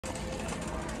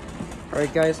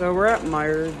Alright guys, so we're at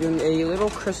Meijer doing a little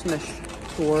Christmas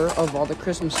tour of all the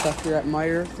Christmas stuff here at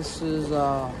Meijer. This is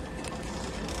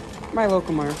my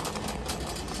local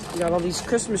Meijer. We got all these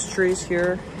Christmas trees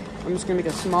here. I'm just gonna make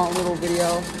a small little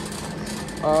video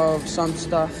of some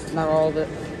stuff, not all of it.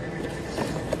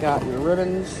 Got your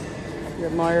ribbons here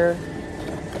at Meijer.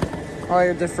 All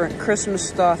your different Christmas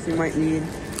stuff you might need.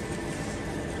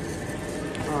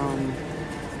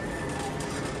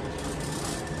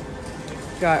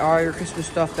 Got all your Christmas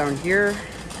stuff down here.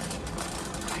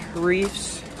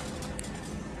 Wreaths,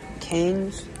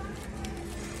 canes.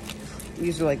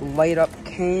 These are like light up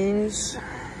canes.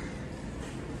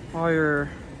 All your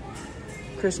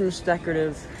Christmas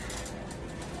decorative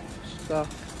stuff.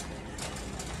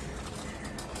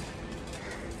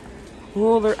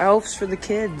 Oh, they're elves for the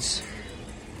kids.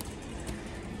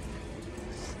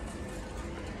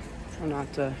 Try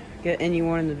not to get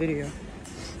anyone in the video.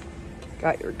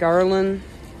 Got your garland.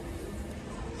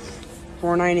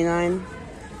 $4.99.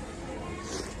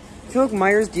 I feel like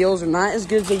Meijer's deals are not as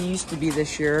good as they used to be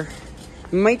this year.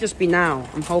 It might just be now,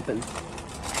 I'm hoping.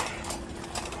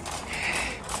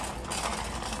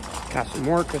 Got some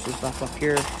more Christmas stuff up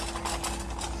here.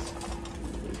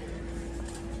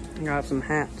 Got some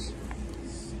hats.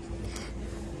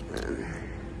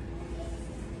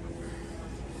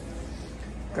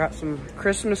 Got some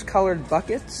Christmas colored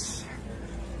buckets.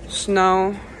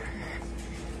 Snow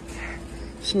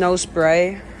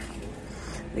spray.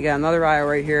 They got another aisle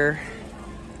right here.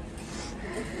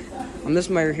 On this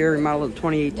Meijer here, remodeled in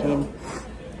 2018.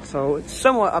 So it's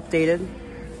somewhat updated.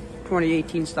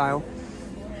 2018 style.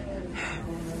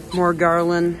 More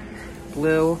garland.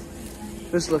 Blue.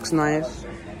 This looks nice.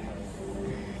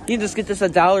 You just get this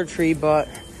at Dollar Tree, but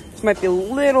this might be a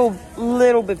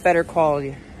little bit better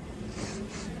quality.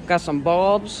 Got some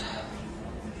bulbs.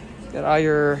 Got all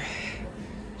your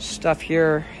stuff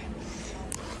here.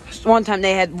 One time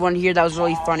they had one here that was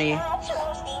really funny.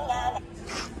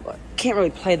 But can't really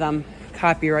play them.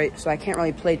 Copyright, so I can't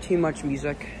really play too much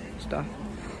music stuff.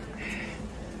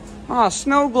 Oh,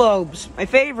 snow globes. My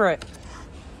favorite.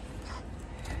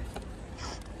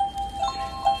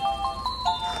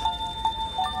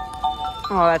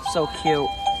 Oh, that's so cute.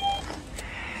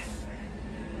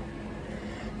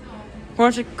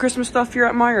 Bunch of Christmas stuff here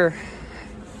at Meijer.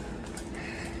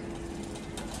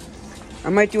 I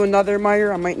might do another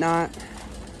Meijer, I might not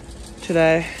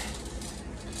today.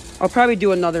 I'll probably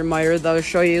do another Meijer that'll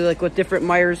show you like what different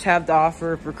Meijers have to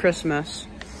offer for Christmas.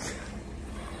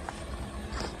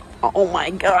 Oh my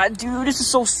god, dude, this is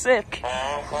so sick.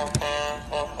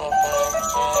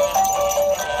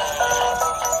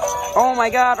 Oh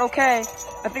my god, okay.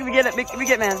 I think we get it, we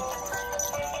get man.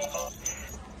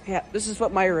 Yeah, this is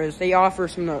what Meijer is. They offer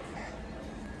some of the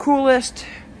coolest,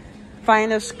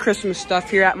 finest Christmas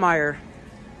stuff here at Meijer.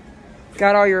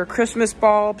 Got all your Christmas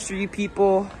bulbs for you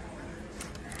people.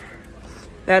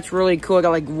 That's really cool. I got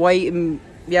like white and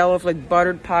yellow for like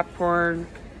buttered popcorn.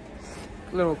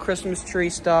 Little Christmas tree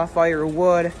stuff, all your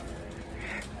wood.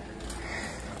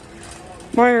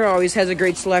 Meijer always has a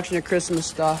great selection of Christmas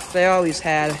stuff. They always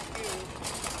had.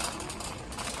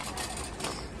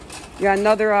 You got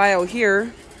another aisle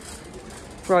here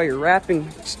for all your wrapping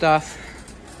stuff.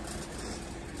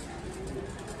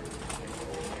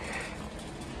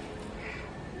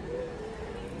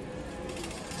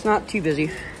 It's not too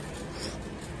busy.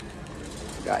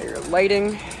 Got your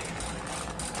lighting.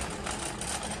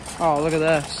 Oh, look at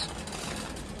this.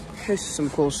 Here's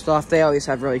some cool stuff. They always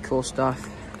have really cool stuff.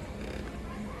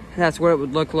 That's what it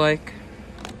would look like.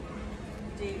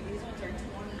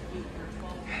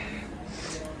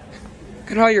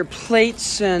 Got all your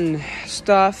plates and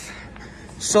stuff.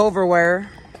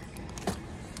 Silverware. I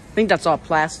think that's all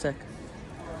plastic.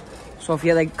 So if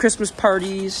you had like Christmas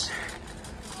parties,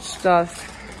 stuff.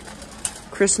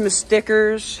 Christmas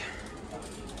stickers.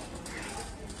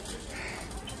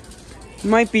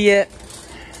 Might be it.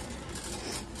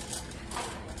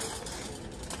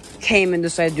 Came and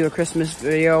decided to do a Christmas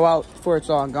video out before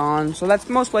it's all gone. So that's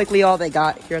most likely all they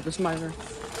got here at this Meijer.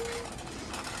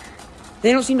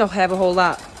 They don't seem to have a whole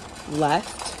lot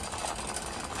left.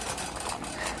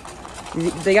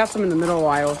 They got some in the middle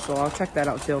aisle, so I'll check that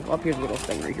out too. Up here's a little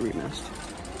thing right here we missed.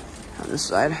 On this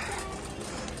side.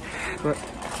 But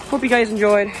hope you guys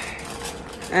enjoyed.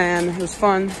 And it was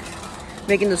fun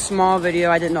making this small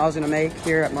video I didn't know I was going to make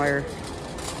here at Meijer.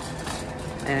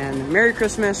 And Merry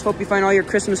Christmas. Hope you find all your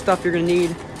Christmas stuff you're going to need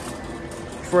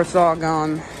before it's all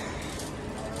gone.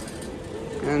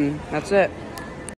 And that's it.